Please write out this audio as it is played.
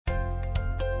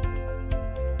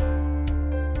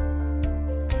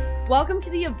Welcome to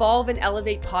the Evolve and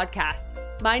Elevate podcast.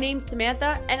 My name's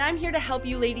Samantha, and I'm here to help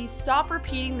you ladies stop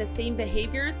repeating the same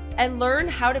behaviors and learn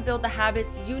how to build the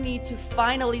habits you need to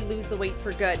finally lose the weight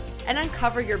for good and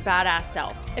uncover your badass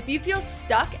self. If you feel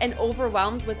stuck and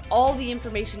overwhelmed with all the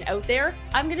information out there,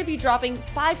 I'm going to be dropping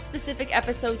 5 specific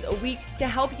episodes a week to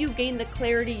help you gain the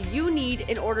clarity you need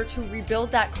in order to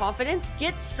rebuild that confidence,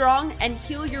 get strong, and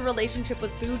heal your relationship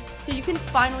with food so you can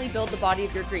finally build the body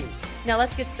of your dreams. Now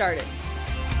let's get started.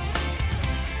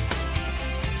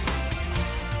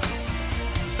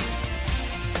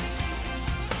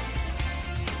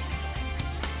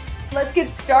 Let's get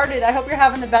started. I hope you're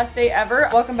having the best day ever.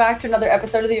 Welcome back to another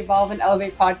episode of the Evolve and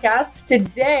Elevate podcast.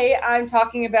 Today, I'm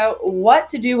talking about what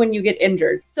to do when you get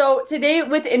injured. So today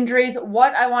with injuries,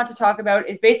 what I want to talk about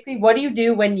is basically what do you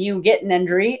do when you get an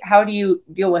injury? How do you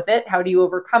deal with it? How do you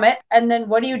overcome it? And then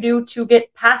what do you do to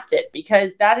get past it?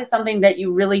 Because that is something that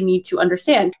you really need to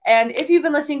understand. And if you've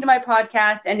been listening to my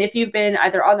podcast and if you've been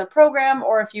either on the program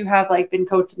or if you have been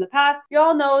coached in the past, you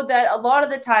all know that a lot of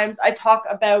the times I talk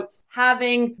about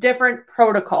having different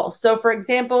protocols. So for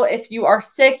example, if you are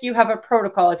sick, you have a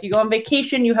protocol. If you go on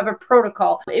vacation, you have a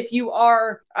protocol. If you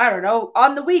are,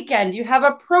 on the weekend, you have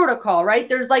a protocol, right?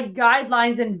 There's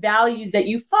guidelines and values that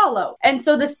you follow. And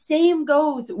so the same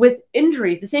goes with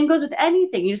injuries. The same goes with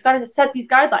anything. You just got to set these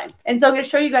guidelines. And so I'm going to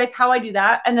show you guys how I do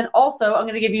that. And then also I'm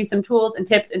going to give you some tools and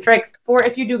tips and tricks for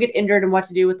if you do get injured and what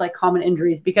to do with common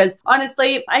injuries. Because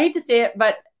honestly, I hate to say it,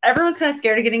 but everyone's kind of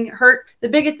scared of getting hurt. The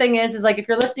biggest thing is if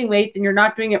you're lifting weights and you're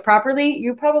not doing it properly,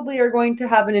 you probably are going to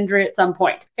have an injury at some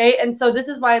point. Okay. And so this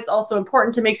is why it's also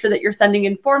important to make sure that you're sending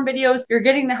informed videos, you're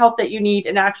getting the help that you need,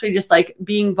 and actually just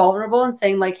being vulnerable and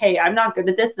saying hey, I'm not good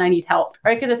at this and I need help.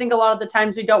 Right. Because I think a lot of the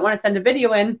times we don't want to send a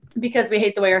video in because we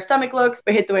hate the way our stomach looks.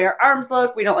 We hate the way our arms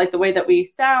look. We don't like the way that we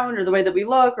sound or the way that we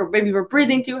look, or maybe we're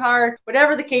breathing too hard,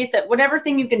 whatever the case, that whatever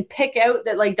thing you can pick out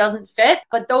that doesn't fit.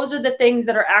 But those are the things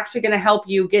that are actually going to help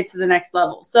you get to the next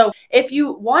level. So if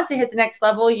you want to hit the next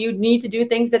level, you need to do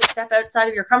things that step outside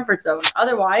of your comfort zone.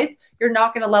 Otherwise, you're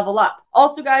not going to level up.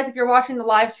 Also, guys, if you're watching the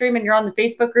live stream and you're on the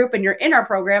Facebook group and you're in our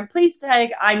program, please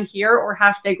tag I'm here or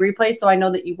hashtag replay so I know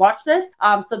that you watch this,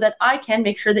 so that I can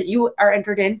make sure that you are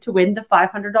entered in to win the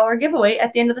 $500 giveaway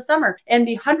at the end of the summer and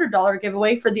the $100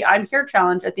 giveaway for the I'm Here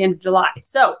challenge at the end of July.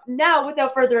 So now,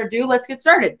 without further ado, let's get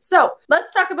started. So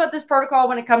let's talk about this protocol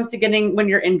when it comes to when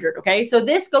you're injured. Okay, so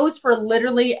this goes for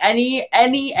literally any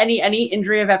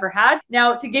injury I've ever had.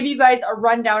 Now, to give you guys a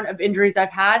rundown of injuries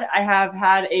I've had, I have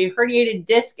had a herniated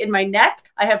disc in my neck.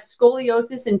 I have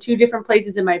scoliosis in 2 different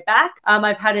places in my back.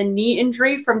 I've had a knee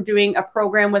injury from doing a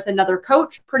program with another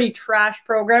coach, pretty trash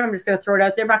program. I'm just going to throw it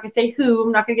out there. I'm not going to say who,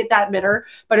 I'm not going to get that bitter,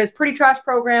 but it's pretty trash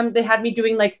program. They had me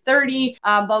doing 30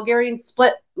 Bulgarian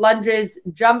split lunges,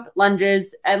 jump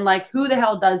lunges, and who the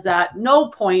hell does that? No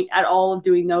point at all of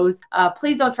doing those.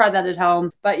 Please don't try that at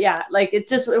home. But yeah,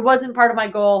 it wasn't part of my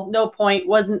goal. No point.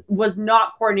 Was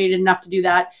not coordinated enough to do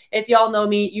that. If y'all know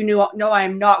me, you know I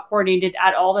am not coordinated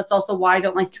at all. That's also why I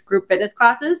don't like group fitness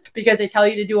classes, because they tell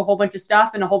you to do a whole bunch of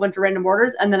stuff and a whole bunch of random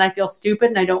orders, and then I feel stupid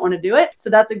and I don't want to do it. So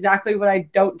that's exactly what I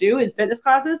don't do is fitness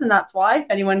classes, and that's why, if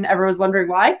anyone ever was wondering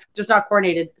why, just not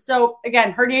coordinated. So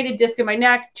again, herniated disc in my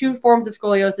neck, 2 forms of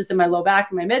scoliosis in my low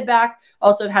back and my mid back.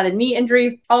 Also had a knee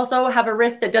injury. Also have a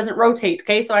wrist that doesn't rotate.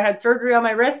 Okay. So I had surgery on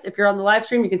my wrist. If you're on the live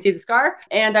stream, you can see the scar.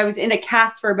 And I was in a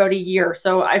cast for about a year.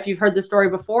 So if you've heard the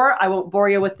story before, I won't bore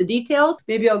you with the details.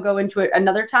 Maybe I'll go into it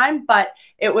another time, but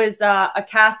it was a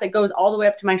cast that goes all the way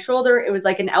up to my shoulder. It was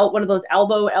one of those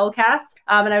elbow L casts.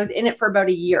 And I was in it for about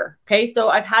a year. Okay. So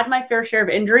I've had my fair share of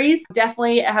injuries.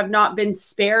 Definitely have not been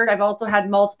spared. I've also had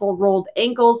multiple rolled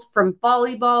ankles from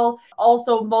volleyball,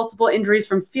 also multiple injuries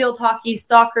from field hockey,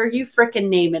 soccer, you freaking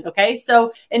name it. Okay.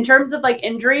 So in terms of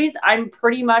injuries, I'm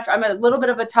a little bit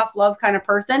of a tough love kind of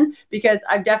person because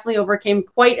I've definitely overcame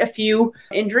quite a few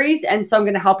injuries. And so I'm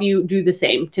going to help you do the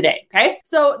same today. Okay.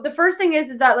 So the first thing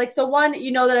is that so one,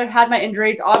 you know that I've had my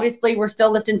injuries. Obviously we're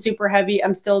still lifting super heavy.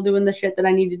 I'm still doing the shit that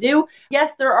I need to do.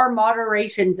 Yes, there are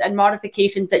moderations and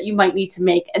modifications that you might need to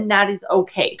make, and that is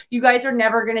okay. You guys are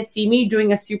never going to see me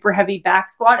doing a super heavy back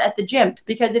squat at the gym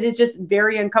because it is just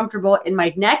very uncomfortable in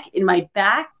my neck, in my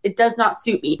back. It does not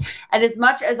suit me. And as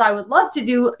much as I would love to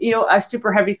do, a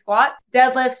super heavy squat,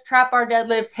 deadlifts, trap bar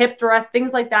deadlifts, hip thrusts,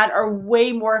 things like that are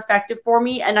way more effective for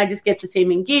me. And I just get the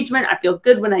same engagement. I feel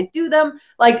good when I do them.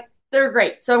 they're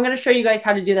great. So I'm going to show you guys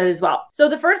how to do that as well. So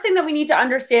the first thing that we need to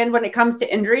understand when it comes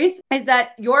to injuries is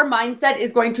that your mindset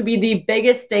is going to be the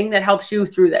biggest thing that helps you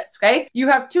through this, okay? You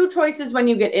have two choices when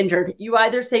you get injured. You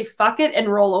either say fuck it and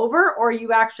roll over, or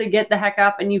you actually get the heck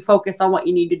up and you focus on what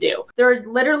you need to do. There's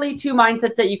literally two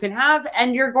mindsets that you can have,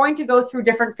 and you're going to go through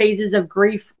different phases of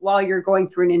grief while you're going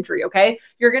through an injury, okay?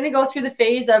 You're going to go through the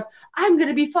phase of, I'm going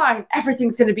to be fine,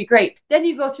 everything's going to be great. Then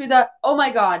you go through the, oh my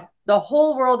God, the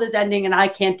whole world is ending and I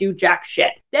can't do jack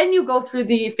shit. Then you go through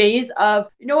the phase of,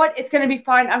 you know what, it's going to be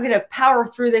fine. I'm going to power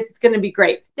through this. It's going to be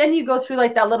great. Then you go through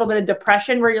like that little bit of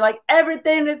depression where you're like,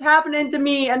 everything is happening to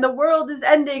me and the world is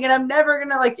ending and I'm never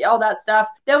going to like all that stuff.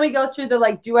 Then we go through the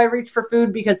like, do I reach for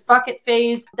food because fuck it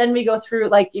phase. Then we go through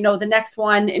like, you know, the next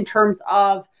one in terms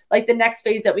of like the next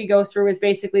phase that we go through is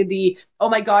basically the, oh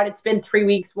my God, it's been 3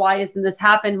 weeks. Why isn't this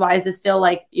happened? Why is this still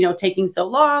like, you know, taking so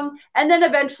long? And then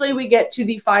eventually we get to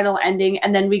the final ending.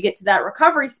 And then we get to that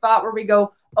recovery spot where we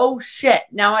go, oh shit,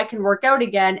 now I can work out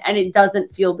again and it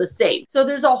doesn't feel the same. So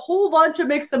there's a whole bunch of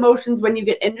mixed emotions when you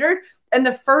get injured. And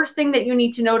the first thing that you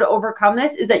need to know to overcome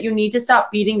this is that you need to stop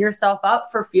beating yourself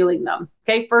up for feeling them.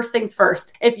 Okay, first things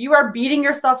first. If you are beating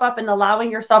yourself up and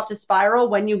allowing yourself to spiral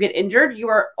when you get injured, you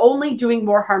are only doing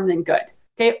more harm than good.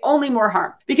 Okay, only more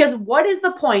harm. Because what is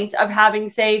the point of having,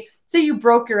 say you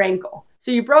broke your ankle. So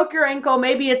you broke your ankle,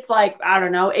 maybe it's like, I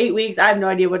don't know, 8 weeks. I have no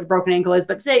idea what a broken ankle is,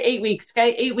 but say 8 weeks,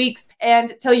 okay? 8 weeks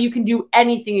and till you can do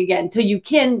anything again, till you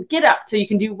can get up, till you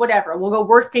can do whatever. We'll go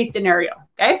worst case scenario,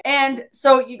 okay? And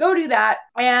so you go do that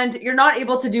and you're not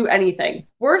able to do anything.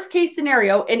 Worst case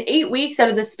scenario, in 8 weeks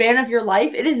out of the span of your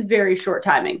life, it is very short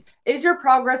timing. Is your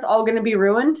progress all going to be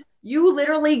ruined? You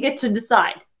literally get to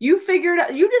decide. You figure it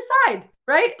out, you decide.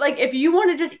 Right? Like if you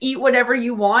want to just eat whatever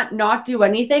you want, not do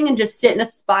anything and just sit in a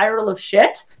spiral of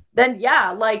shit, then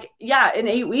in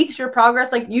 8 weeks, your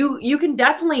progress, like you can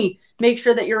definitely make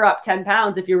sure that you're up 10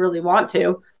 pounds if you really want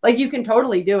to. Like you can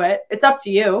totally do it. It's up to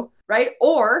you. Right?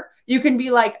 Or you can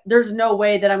be like, there's no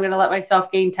way that I'm going to let myself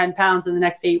gain 10 pounds in the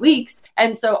next 8 weeks.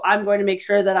 And so I'm going to make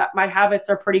sure that my habits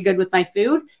are pretty good with my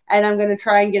food. And I'm going to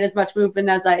try and get as much movement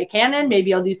as I can in.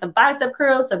 Maybe I'll do some bicep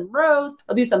curls, some rows.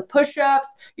 I'll do some push-ups,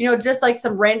 you know, just like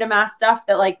some random ass stuff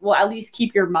that like will at least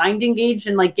keep your mind engaged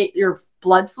and like get your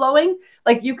blood flowing.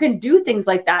 Like you can do things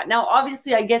like that. Now,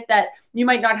 obviously I get that you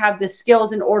might not have the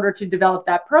skills in order to develop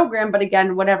that program, but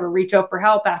again, whatever, reach out for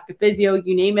help, ask a physio,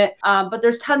 you name it. But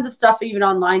there's tons of stuff even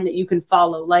online that you can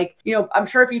follow. Like, you know, I'm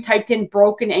sure if you typed in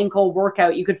broken ankle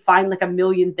workout, you could find like a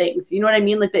million things. You know what I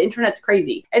mean? Like the internet's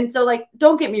crazy. And so like,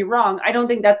 don't get me wrong. I don't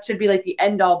think that should be like the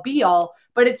end all be all,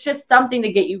 but it's just something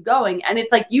to get you going. And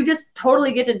it's like, you just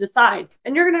totally get to decide.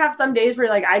 And you're going to have some days where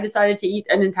like, I decided to eat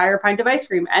an entire pint of ice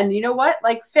cream. And you know what?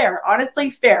 Like fair, honestly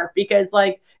fair, because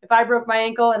like if I broke my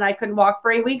ankle and I couldn't walk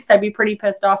for 8 weeks, I'd be pretty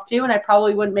pissed off too. And I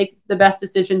probably wouldn't make the best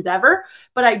decisions ever.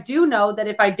 But I do know that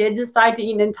if I did decide to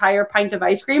eat an entire pint of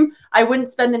ice cream, I wouldn't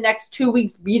spend the next 2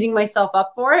 weeks beating myself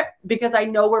up for it because I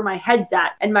know where my head's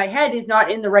at. And my head is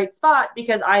not in the right spot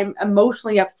because I'm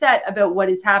emotionally upset about what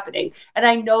is happening. And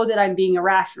I know that I'm being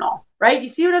irrational. Right? You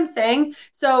see what I'm saying?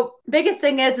 So biggest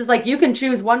thing is like you can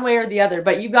choose one way or the other,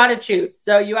 but you got to choose.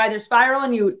 So you either spiral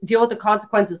and you deal with the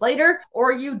consequences later,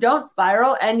 or you don't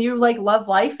spiral and you like love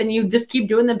life and you just keep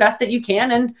doing the best that you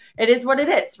can. And it is what it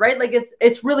is, right? Like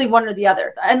it's really one or the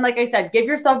other. And like I said, give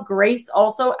yourself grace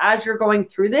also as you're going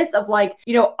through this of like,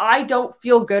 you know, I don't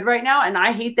feel good right now and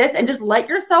I hate this, and just let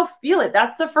yourself feel it.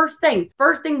 That's the first thing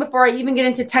before I even get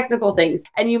into technical things.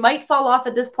 And you might fall off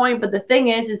at this point, but the thing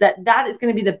is that is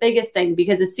going to be the biggest thing,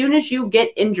 because as soon as you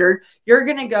get injured, you're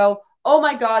going to go, oh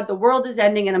my God, the world is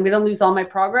ending and I'm going to lose all my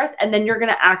progress. And then you're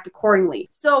going to act accordingly.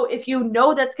 So if you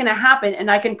know that's going to happen and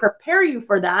I can prepare you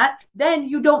for that, then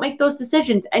you don't make those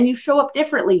decisions and you show up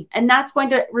differently. And that's going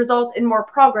to result in more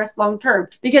progress long term,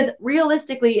 because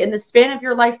realistically, in the span of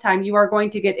your lifetime, you are going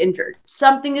to get injured.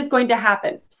 Something is going to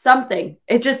happen. Something.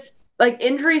 It just like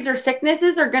injuries or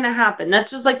sicknesses are going to happen.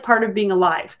 That's just like part of being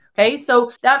alive. Okay.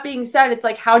 So that being said, it's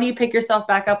like, how do you pick yourself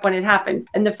back up when it happens?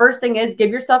 And the first thing is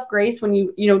give yourself grace when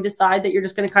you decide that you're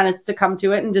just going to kind of succumb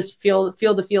to it and just feel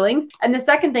the feelings. And the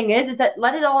second thing is that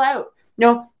let it all out.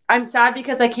 No, I'm sad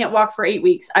because I can't walk for 8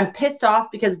 weeks. I'm pissed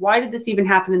off because why did this even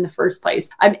happen in the first place?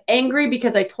 I'm angry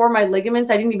because I tore my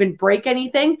ligaments. I didn't even break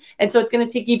anything. And so it's going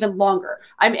to take even longer.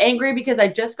 I'm angry because I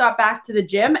just got back to the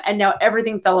gym and now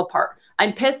everything fell apart.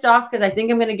 I'm pissed off because I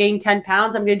think I'm going to gain 10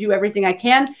 pounds. I'm going to do everything I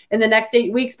can in the next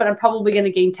 8 weeks, but I'm probably going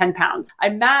to gain 10 pounds.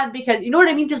 I'm mad because, you know what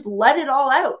I mean? Just let it all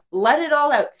out. Let it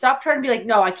all out. Stop trying to be like,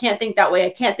 no, I can't think that way.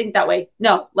 I can't think that way.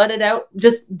 No, let it out.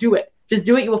 Just do it. Just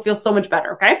do it. You will feel so much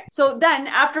better. Okay. So then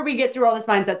after we get through all this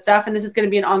mindset stuff, and this is going to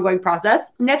be an ongoing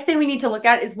process, next thing we need to look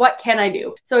at is what can I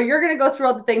do? So you're going to go through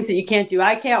all the things that you can't do.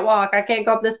 I can't walk. I can't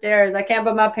go up the stairs. I can't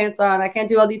put my pants on. I can't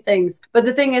do all these things. But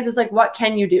the thing is like, what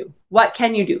can you do? What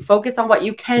can you do? Focus on what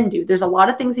you can do. There's a lot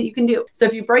of things that you can do. So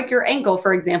if you break your ankle,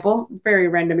 for example, very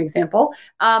random example,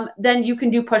 then you can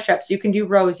do push-ups, you can do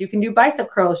rows, you can do bicep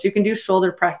curls, you can do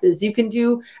shoulder presses, you can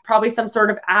do probably some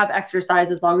sort of ab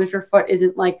exercise as long as your foot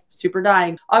isn't like super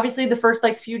dying. Obviously the first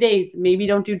like few days, maybe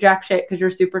don't do jack shit because you're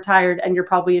super tired and you're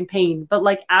probably in pain. But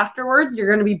like afterwards, you're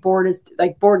going to be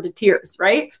bored to tears,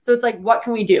 right? So it's like, what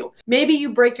can we do? Maybe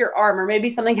you break your arm or maybe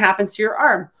something happens to your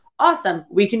arm. Awesome.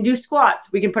 We can do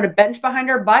squats. We can put a bench behind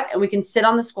our butt and we can sit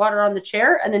on the squat or on the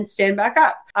chair and then stand back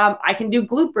up. I can do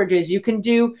glute bridges. You can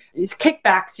do these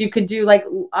kickbacks. You could do like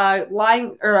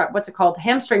lying or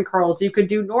hamstring curls. You could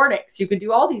do Nordics. You could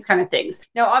do all these kind of things.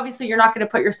 Now, obviously, you're not going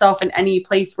to put yourself in any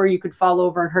place where you could fall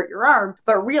over and hurt your arm,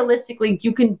 but realistically,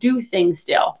 you can do things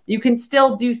still. You can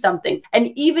still do something.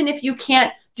 And even if you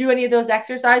can't do any of those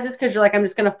exercises because you're like, I'm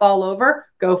just going to fall over,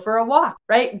 go for a walk,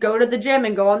 right? Go to the gym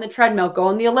and go on the treadmill, go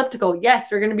on the elliptical.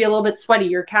 Yes, you're going to be a little bit sweaty.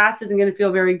 Your cast isn't going to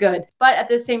feel very good. But at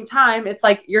the same time, it's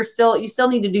like you still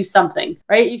need to do something,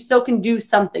 right? You still can do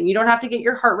something. You don't have to get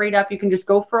your heart rate up. You can just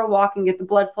go for a walk and get the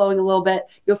blood flowing a little bit.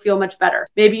 You'll feel much better.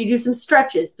 Maybe you do some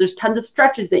stretches. There's tons of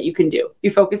stretches that you can do. You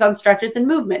focus on stretches and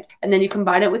movement, and then you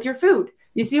combine it with your food.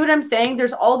 You see what I'm saying?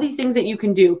 There's all these things that you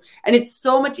can do. And it's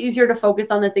so much easier to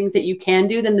focus on the things that you can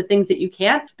do than the things that you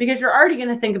can't, because you're already going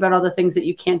to think about all the things that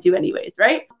you can't do anyways,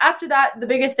 right? After that, the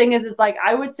biggest thing is like,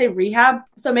 I would say rehab.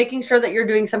 So making sure that you're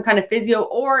doing some kind of physio,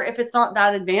 or if it's not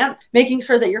that advanced, making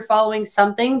sure that you're following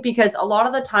something, because a lot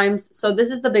of the times, so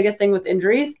this is the biggest thing with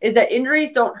injuries, is that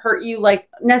injuries don't hurt you like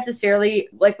necessarily,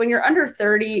 like when you're under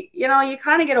 30, you know, you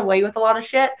kind of get away with a lot of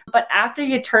shit. But after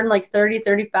you turn like 30,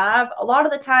 35, a lot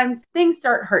of the times things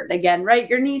start hurting again, right?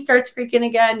 Your knee starts creaking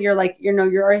again. You're like, you know,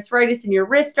 your arthritis in your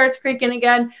wrist starts creaking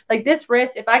again. Like this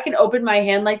wrist, if I can open my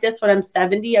hand like this when I'm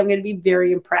 70, I'm going to be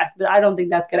very impressed, but I don't think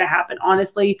that's going to happen.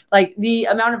 Honestly, like the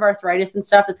amount of arthritis and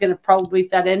stuff that's going to probably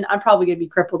set in, I'm probably going to be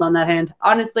crippled on that hand.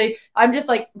 Honestly, I'm just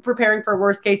like preparing for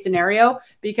worst case scenario,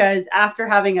 because after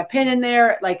having a pin in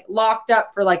there, like locked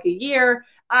up for like a year,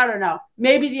 I don't know.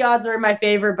 Maybe the odds are in my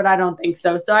favor, but I don't think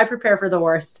so. So I prepare for the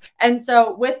worst. And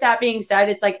so with that being said,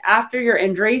 it's like after your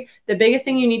injury, the biggest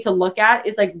thing you need to look at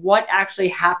is like what actually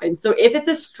happened. So if it's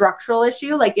a structural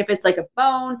issue, like if it's like a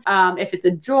bone, if it's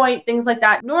a joint, things like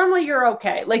that, normally you're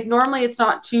okay. Like normally it's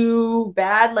not too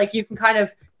bad. Like you can kind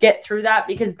of get through that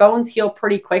because bones heal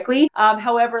pretty quickly.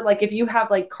 However, like if you have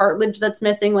like cartilage that's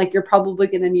missing, like you're probably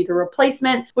going to need a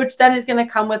replacement, which then is going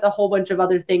to come with a whole bunch of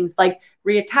other things like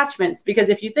reattachments. Because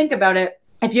if you think about it,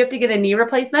 if you have to get a knee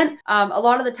replacement, a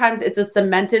lot of the times it's a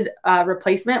cemented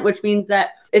replacement, which means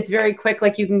that it's very quick.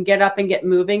 Like you can get up and get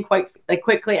moving quite like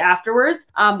quickly afterwards.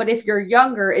 But if you're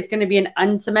younger, it's going to be an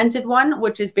uncemented one,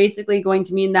 which is basically going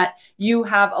to mean that you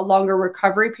have a longer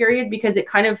recovery period, because it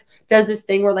kind of does this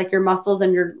thing where like your muscles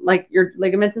and your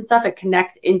ligaments and stuff, it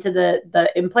connects into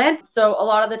the implant. So a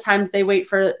lot of the times they wait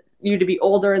for you to be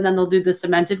older and then they'll do the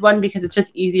cemented one, because it's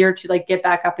just easier to like get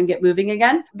back up and get moving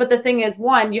again. But the thing is,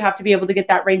 one, you have to be able to get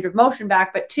that range of motion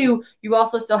back, but two, you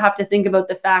also still have to think about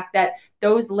the fact that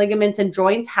those ligaments and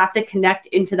joints have to connect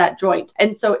into that joint.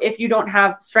 And so if you don't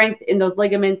have strength in those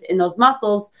ligaments, in those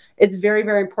muscles, it's very,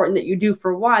 very important that you do,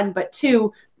 for one. But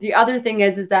two, the other thing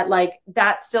is that like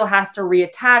that still has to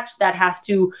reattach, that has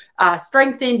to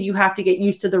strengthen. You have to get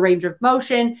used to the range of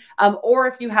motion. Or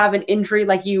if you have an injury,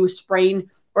 like you sprain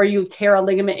or you tear a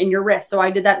ligament in your wrist. So I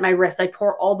did that in my wrist. I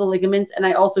tore all the ligaments and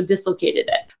I also dislocated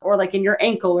it. Or like in your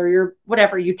ankle or your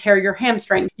whatever, you tear your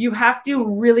hamstring. You have to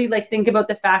really like think about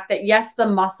the fact that yes, the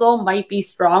muscle might be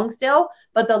strong still,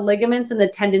 but the ligaments and the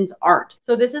tendons aren't.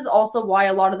 So this is also why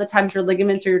a lot of the times your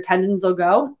ligaments or your tendons will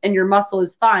go and your muscle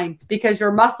is fine, because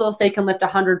your muscle, say, can lift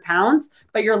 100 pounds,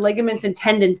 but your ligaments and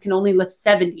tendons can only lift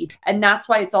 70. And that's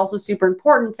why it's also super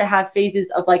important to have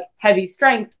phases of like heavy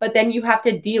strength, but then you have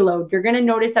to deload. You're going to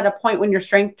notice at a point when you're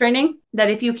strength training that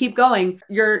if you keep going,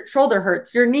 your shoulder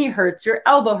hurts, your knee hurts, your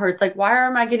elbow hurts. Like, why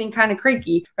am I getting kind of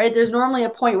creaky, right? There's normally a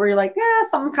point where you're like,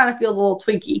 something kind of feels a little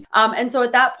tweaky. And so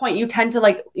at that point, you tend to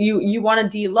like, you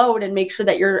want to deload and make sure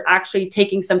that you're actually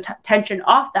taking some tension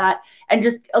off that and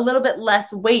just a little bit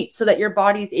less weight so that your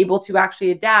body's able to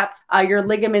actually adapt. Your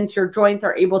ligaments, your joints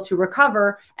are able to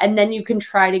recover, and then you can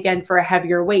try it again for a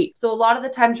heavier weight. So a lot of the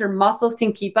times your muscles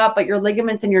can keep up, but your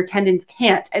ligaments and your tendons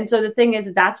can't. And so the thing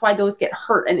is, that's why those get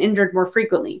hurt and injured more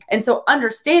frequently. And so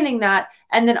understanding that,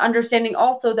 and then understanding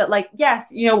also that like, yes,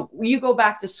 you know, you go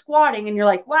back to squatting and you're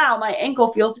like, wow, my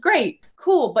ankle feels great.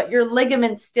 cool, but your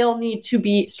ligaments still need to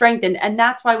be strengthened. And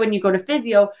that's why when you go to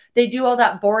physio, they do all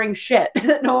that boring shit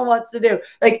that no one wants to do.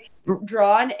 Like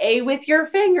draw an A with your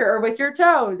finger or with your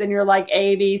toes. And you're like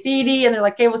A, B, C, D. And they're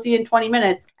like, okay, we'll see you in 20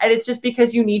 minutes. And it's just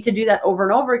because you need to do that over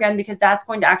and over again, because that's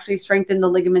going to actually strengthen the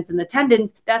ligaments and the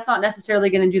tendons. That's not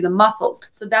necessarily going to do the muscles.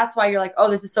 So that's why you're like,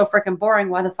 oh, this is so freaking boring.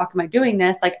 Why the fuck am I doing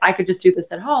this? Like I could just do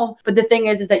this at home. But the thing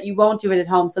is that you won't do it at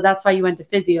home. So that's why you went to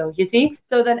physio, you see?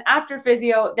 So then after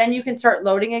physio, then you can start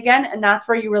loading again. And that's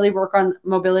where you really work on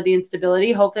mobility and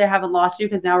stability. Hopefully I haven't lost you,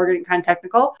 because now we're getting kind of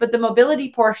technical. But the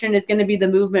mobility portion is going to be the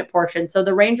movement portion. So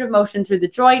the range of motion through the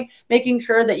joint, making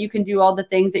sure that you can do all the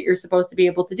things that you're supposed to be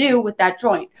able to do with that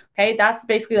joint. Okay, that's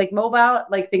basically like mobile,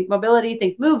 like think mobility,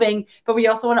 think moving, but we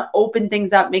also want to open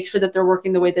things up, make sure that they're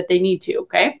working the way that they need to.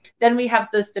 Okay, then we have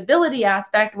the stability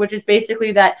aspect, which is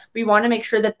basically that we want to make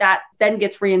sure that that then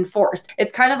gets reinforced.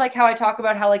 It's kind of like how I talk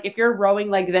about how, like, if you're rowing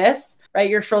like this, right,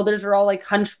 your shoulders are all like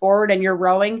hunched forward and you're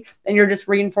rowing and you're just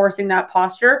reinforcing that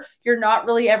posture, you're not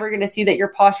really ever going to see that your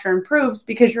posture improves,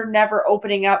 because you're never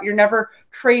opening up, you're never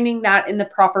training that in the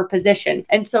proper position.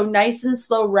 And so nice and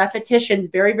slow repetitions,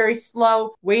 very, very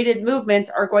slow weighted movements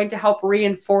are going to help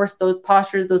reinforce those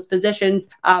postures, those positions,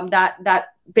 that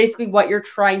basically what you're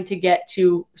trying to get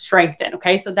to strengthen.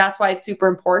 Okay. So that's why it's super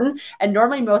important. And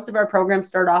normally most of our programs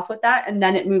start off with that, and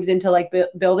then it moves into like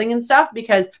building and stuff,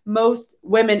 because most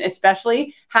women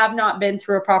especially have not been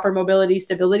through a proper mobility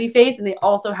stability phase. And they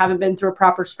also haven't been through a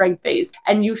proper strength phase.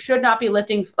 And you should not be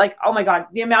lifting like, oh my God,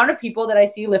 the amount of people that I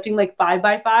see lifting like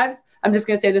 5x5s. I'm just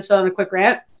going to say this on a quick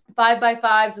rant.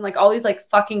 5x5s and like all these like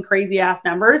fucking crazy ass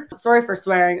numbers. Sorry for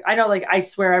swearing. I know like I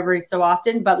swear every so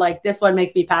often, but like this one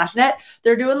makes me passionate.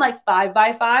 They're doing like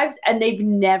 5x5s and they've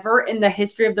never in the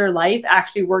history of their life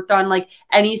actually worked on like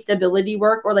any stability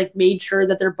work or like made sure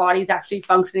that their body's actually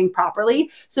functioning properly.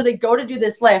 So they go to do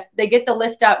this lift, they get the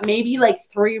lift up maybe like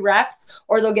 3 reps,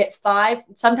 or they'll get 5.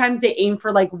 Sometimes they aim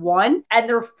for like 1, and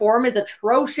their form is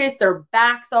atrocious. Their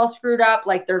back's all screwed up,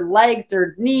 like their legs,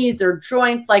 their knees, their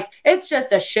joints, like it's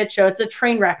just a shit show. It's a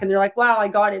train wreck. And they're like, wow, I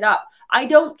got it up. I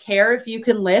don't care if you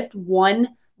can lift 1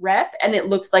 rep and it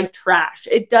looks like trash.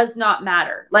 It does not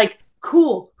matter. Like,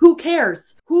 cool. Who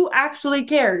cares? Who actually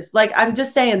cares? Like, I'm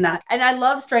just saying that. And I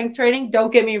love strength training.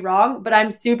 Don't get me wrong, but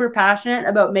I'm super passionate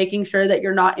about making sure that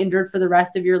you're not injured for the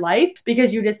rest of your life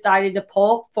because you decided to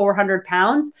pull 400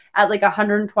 pounds at like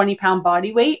 120 pound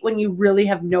body weight when you really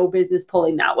have no business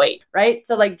pulling that weight, right?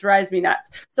 So like drives me nuts.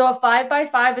 So a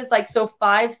 5x5 is like, so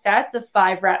 5 sets of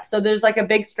 5 reps. So there's like a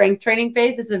big strength training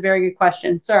phase. This is a very good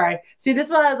question. Sorry. See, this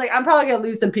one I was like, I'm probably going to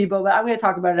lose some people, but I'm going to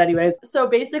talk about it anyways. So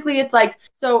basically it's like,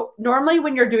 so normally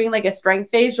when you're doing like a strength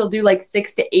phase, you'll do like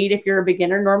 6 to 8 if you're a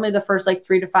beginner. Normally the first like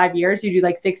 3 to 5 years, you do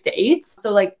like 6 to 8.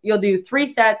 So like you'll do 3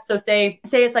 sets. So say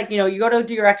it's like, you know, you go to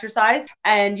do your exercise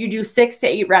and you do 6 to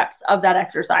 8 reps of that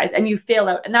exercise and you fail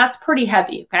out. And that's pretty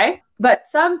heavy. Okay. But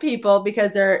some people,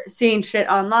 because they're seeing shit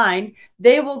online,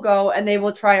 they will go and they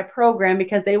will try a program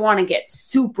because they want to get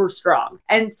super strong.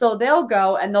 And so they'll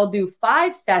go and they'll do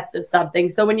 5 sets of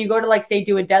something. So when you go to like, say,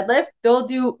 do a deadlift, they'll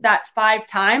do that 5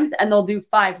 times and they'll do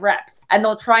 5 reps and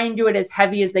they'll try and do it as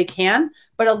heavy as they can.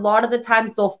 But a lot of the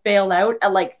times they'll fail out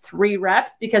at like 3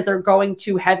 reps because they're going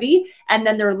too heavy and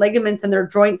then their ligaments and their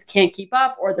joints can't keep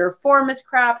up or their form is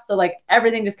crap. So like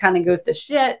everything just kind of goes to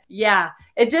shit. Yeah,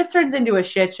 it just turns into a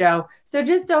shit show. So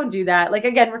just don't do that. Like,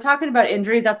 again, we're talking about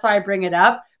injuries. That's why I bring it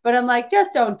up. But I'm like,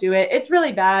 just don't do it. It's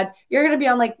really bad. You're going to be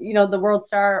on like, you know, the World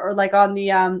Star or like on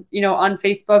the, you know, on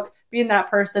Facebook, being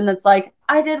that person that's like,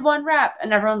 I did 1 rep.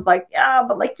 And everyone's like, yeah,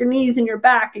 but like your knees and your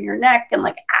back and your neck and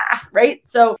like, right?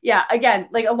 So yeah, again,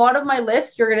 like a lot of my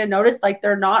lifts, you're going to notice like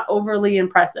they're not overly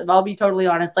impressive. I'll be totally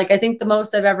honest. Like I think the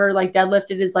most I've ever like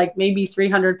deadlifted is like maybe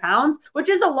 300 pounds, which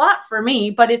is a lot for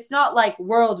me, but it's not like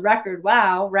world record.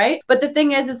 Wow. Right. But the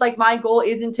thing is like my goal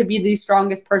isn't to be the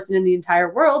strongest person in the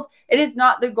entire world. It is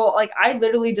not the goal. Like I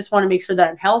literally just want to make sure that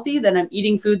I'm healthy, that I'm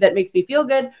eating food that makes me feel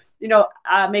good, you know,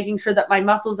 making sure that my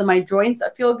muscles and my joints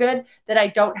feel good, that I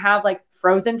don't have like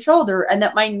frozen shoulder, and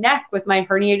that my neck with my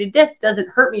herniated disc doesn't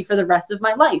hurt me for the rest of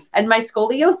my life. And my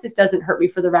scoliosis doesn't hurt me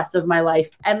for the rest of my life.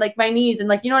 And like my knees and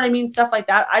like, you know what I mean? Stuff like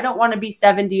that. I don't want to be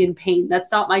 70 in pain.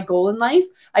 That's not my goal in life.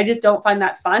 I just don't find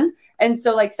that fun. And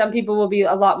so like some people will be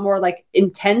a lot more like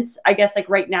intense, I guess, like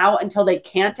right now until they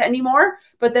can't anymore.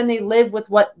 But then they live with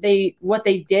what they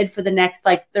did for the next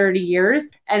like 30 years.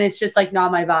 And it's just like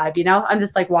not my vibe, you know? I'm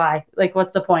just like, why? Like,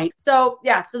 what's the point? So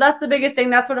yeah, so that's the biggest thing.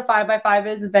 That's what a 5x5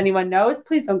 is. If anyone knows,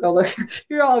 please don't go look.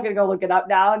 You're all going to go look it up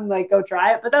now and like go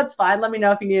try it, but that's fine. Let me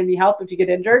know if you need any help, if you get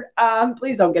injured.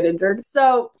 Please don't get injured.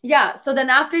 So yeah. So then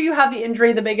after you have the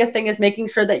injury, the biggest thing is making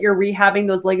sure that you're rehabbing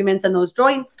those ligaments and those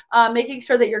joints, making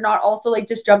sure that you're not also like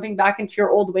just jumping back into your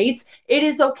old weights, it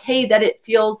is okay that it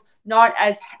feels not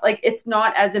as like, it's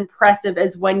not as impressive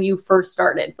as when you first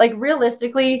started. Like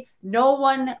realistically, no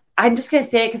one, I'm just going to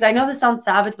say it because I know this sounds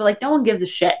savage, but like no one gives a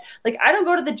shit. Like I don't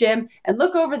go to the gym and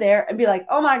look over there and be like,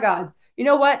 oh my God, you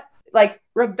know what? Like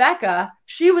Rebecca,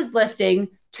 she was lifting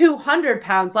 200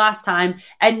 pounds last time,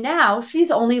 and now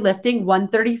she's only lifting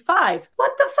 135.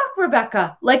 What the fuck,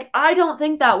 Rebecca? Like, I don't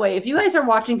think that way. If you guys are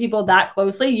watching people that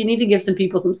closely, you need to give some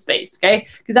people some space, okay?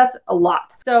 Because that's a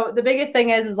lot. So the biggest thing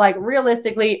is like,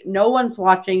 realistically, no one's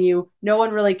watching you. No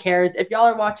one really cares. If y'all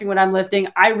are watching what I'm lifting,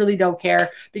 I really don't care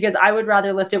because I would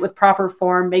rather lift it with proper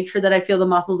form, make sure that I feel the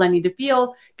muscles I need to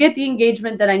feel, get the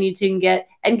engagement that I need to get,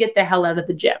 and get the hell out of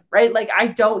the gym, right? Like I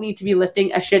don't need to be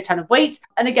lifting a shit ton of weight.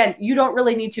 And again, you don't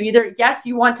really need to either. Yes,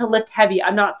 you want to lift heavy.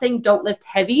 I'm not saying don't lift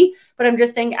heavy, but I'm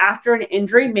just saying after an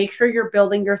injury, make sure you're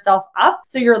building yourself up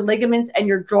so your ligaments and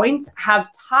your joints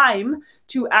have time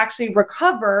to actually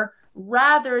recover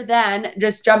rather than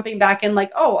just jumping back in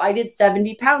like, oh, I did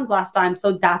 70 pounds last time,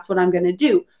 so that's what I'm going to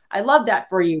do. I love that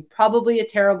for you. Probably a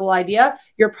terrible idea.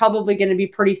 You're probably going to be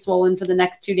pretty swollen for the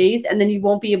next 2 days, and then you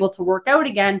won't be able to work out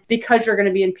again because you're going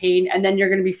to be in pain, and then you're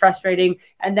going to be frustrating.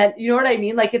 And then, you know what I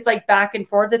mean? Like it's like back and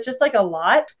forth. It's just like a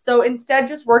lot. So instead,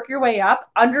 just work your way up.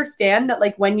 Understand that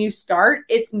like when you start,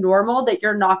 it's normal that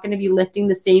you're not going to be lifting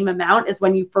the same amount as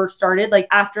when you first started, like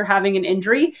after having an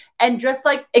injury, and just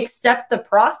like accept the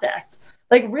process.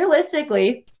 Like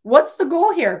realistically, what's the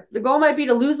goal here? The goal might be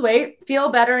to lose weight, feel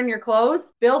better in your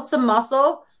clothes, build some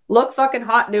muscle, look fucking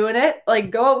hot doing it.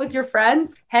 Like go out with your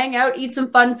friends, hang out, eat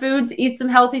some fun foods, eat some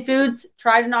healthy foods,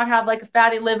 try to not have like a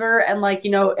fatty liver and like,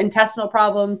 you know, intestinal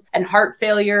problems and heart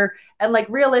failure. And like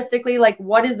realistically, like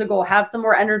what is the goal? Have some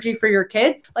more energy for your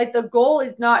kids. Like the goal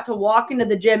is not to walk into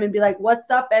the gym and be like, what's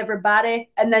up everybody?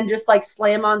 And then just like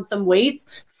slam on some weights,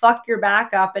 fuck your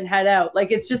back up and head out.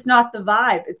 Like it's just not the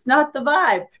vibe. It's not the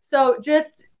vibe. So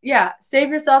just, yeah, save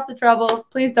yourself the trouble.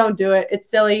 Please don't do it. It's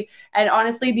silly. And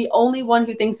honestly, the only one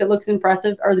who thinks it looks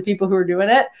impressive are the people who are doing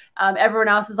it. Everyone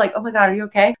else is like, oh my God, are you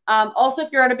okay? Also,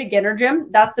 if you're at a beginner gym,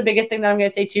 that's the biggest thing that I'm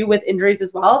going to say too with injuries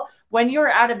as well. When you're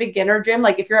at a beginner gym,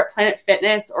 like if you're at Planet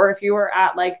Fitness or if you are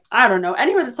at like, I don't know,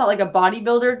 anywhere that's not like a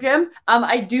bodybuilder gym,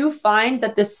 I do find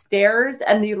that the stairs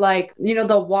and the like, you know,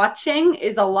 the watching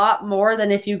is a lot more than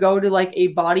if you go to like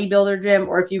a bodybuilder gym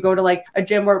or if you go to like a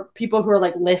gym where people who are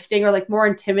like lifting or like more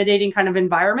intimidating kind of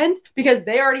environments because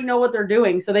they already know what they're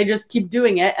doing. So they just keep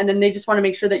doing it. And then they just want to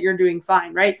make sure that you're doing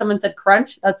fine, right? Someone said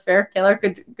crunch. That's fair. Taylor,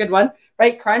 good one.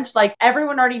 Right? Crunch, like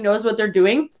everyone already knows what they're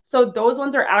doing. So those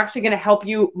ones are actually going to help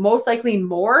you most likely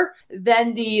more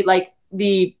than the like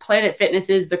the Planet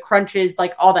Fitnesses, the crunches,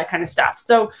 like all that kind of stuff.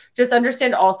 So just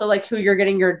understand also like who you're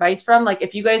getting your advice from. Like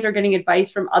if you guys are getting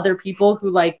advice from other people who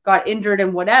like got injured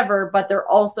and whatever, but they're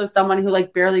also someone who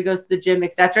like barely goes to the gym,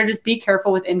 etc. Just be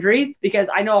careful with injuries because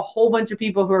I know a whole bunch of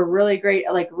people who are really great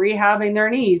at like rehabbing their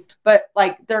knees, but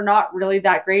like they're not really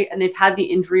that great and they've had the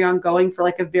injury ongoing for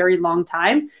like a very long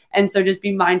time. And so just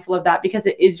be mindful of that because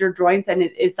it is your joints and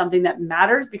it is something that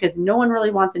matters because no one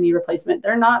really wants a knee replacement.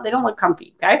 They don't look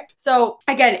comfy. Okay. So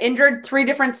again, injured 3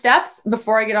 different steps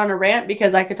before I get on a rant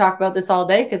because I could talk about this all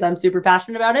day because I'm super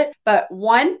passionate about it. But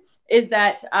one is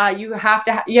that you have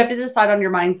to decide on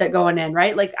your mindset going in,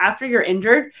 right? Like after you're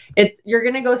injured, you're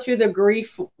going to go through the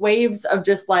grief waves of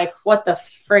just like, what the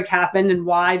frick happened and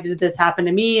why did this happen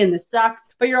to me? And this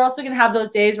sucks. But you're also going to have those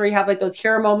days where you have like those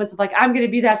hero moments of like, I'm going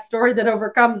to be that story that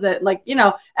overcomes it. Like, you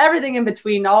know, everything in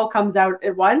between all comes out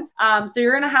at once. So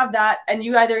you're going to have that. And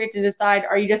you either get to decide,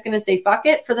 are you just going to say fuck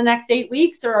it for the next 8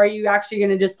 weeks? Or are you actually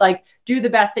going to just like do the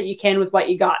best that you can with what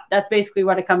you got? That's basically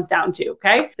what it comes down to.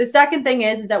 Okay. The second thing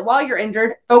is that while you're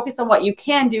injured, focus on what you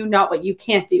can do, not what you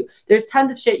can't do. There's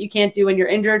tons of shit you can't do when you're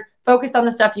injured. Focus on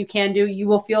the stuff you can do. You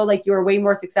will feel like you are way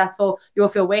more successful. You will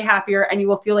feel way happier and you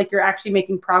will feel like you're actually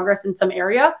making progress in some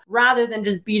area rather than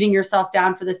just beating yourself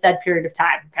down for the said period of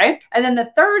time. Okay. And then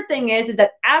the third thing is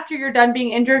that after you're done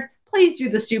being injured, please do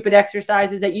the stupid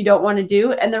exercises that you don't want to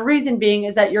do. And the reason being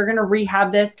is that you're going to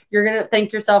rehab this. You're going to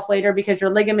thank yourself later because your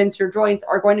ligaments, your joints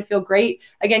are going to feel great.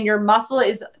 Again, your muscle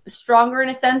is stronger in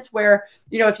a sense where,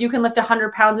 you know, if you can lift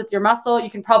 100 pounds with your muscle, you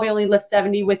can probably only lift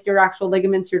 70 with your actual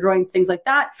ligaments, your joints, things like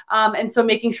that. And so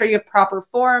making sure you have proper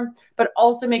form, but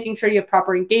also making sure you have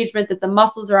proper engagement, that the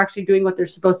muscles are actually doing what they're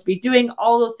supposed to be doing,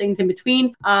 all those things in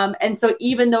between. And so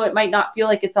even though it might not feel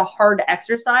like it's a hard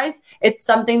exercise, it's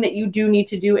something that you do need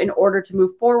to do in order to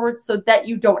move forward so that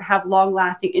you don't have long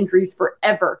lasting injuries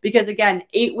forever. Because again,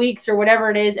 8 weeks or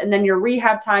whatever it is, and then your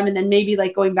rehab time, and then maybe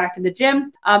like going back to the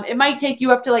gym, it might take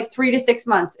you up to like 3 to 6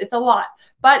 months. It's a lot,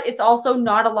 but it's also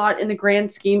not a lot in the grand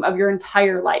scheme of your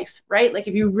entire life, right? Like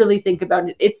if you really think about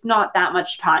it, it's not that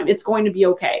much time. It's going to be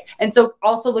okay. And so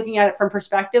also looking at it from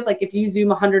perspective, like if you zoom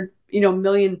 100,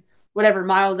 million, whatever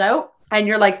miles out, and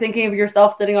you're like thinking of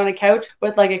yourself sitting on a couch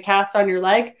with like a cast on your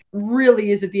leg,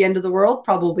 really is it the end of the world?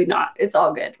 Probably not. It's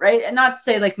all good, right? And not to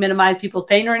say like minimize people's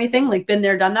pain or anything, like been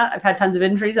there, done that. I've had tons of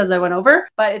injuries as I went over,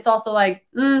 but it's also like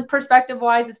perspective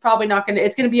wise, it's probably not going to,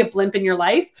 it's going to be a blimp in your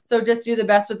life. So just do the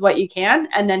best with what you can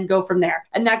and then go from there.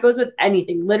 And that goes with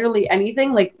anything, literally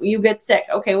anything. Like you get sick.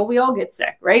 Okay, well, we all get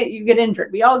sick, right? You get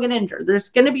injured. We all get injured. There's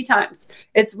going to be times.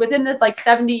 It's within this like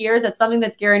 70 years. That's something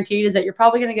that's guaranteed is that you're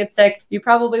probably going to get sick. You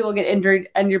probably will get injured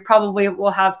and you probably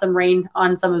will have some rain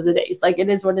on some of the days. Like it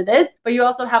is what it is, but you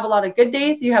also have a lot of good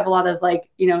days. You have a lot of like,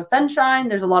 sunshine.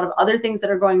 There's a lot of other things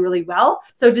that are going really well.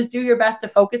 So just do your best to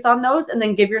focus on those and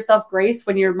then give yourself grace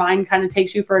when your mind kind of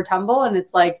takes you for a tumble and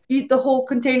it's like, eat the whole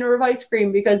container of ice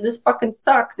cream because this fucking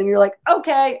sucks. And you're like,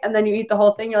 okay. And then you eat the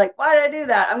whole thing. You're like, why did I do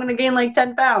that? I'm going to gain like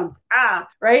 10 pounds.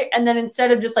 Right. And then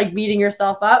instead of just like beating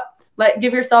yourself up,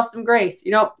 give yourself some grace.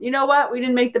 You know what? We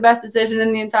didn't make the best decision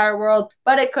in the entire world,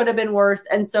 but it could have been worse.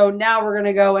 And so now we're going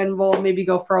to go and we'll maybe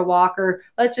go for a walk or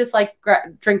let's just like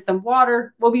drink some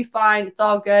water. We'll be fine. It's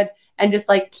all good. And just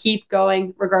like keep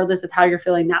going regardless of how you're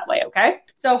feeling that way. Okay.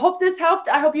 So hope this helped.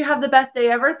 I hope you have the best day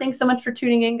ever. Thanks so much for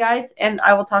tuning in, guys. And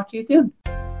I will talk to you soon.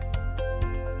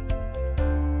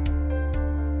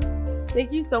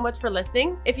 Thank you so much for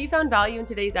listening. If you found value in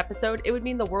today's episode, it would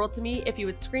mean the world to me if you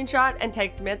would screenshot and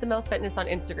tag Samantha Mills Fitness on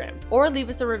Instagram or leave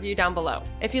us a review down below.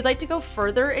 If you'd like to go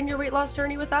further in your weight loss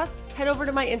journey with us, head over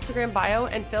to my Instagram bio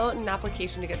and fill out an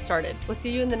application to get started. We'll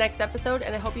see you in the next episode,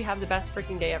 and I hope you have the best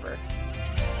freaking day ever.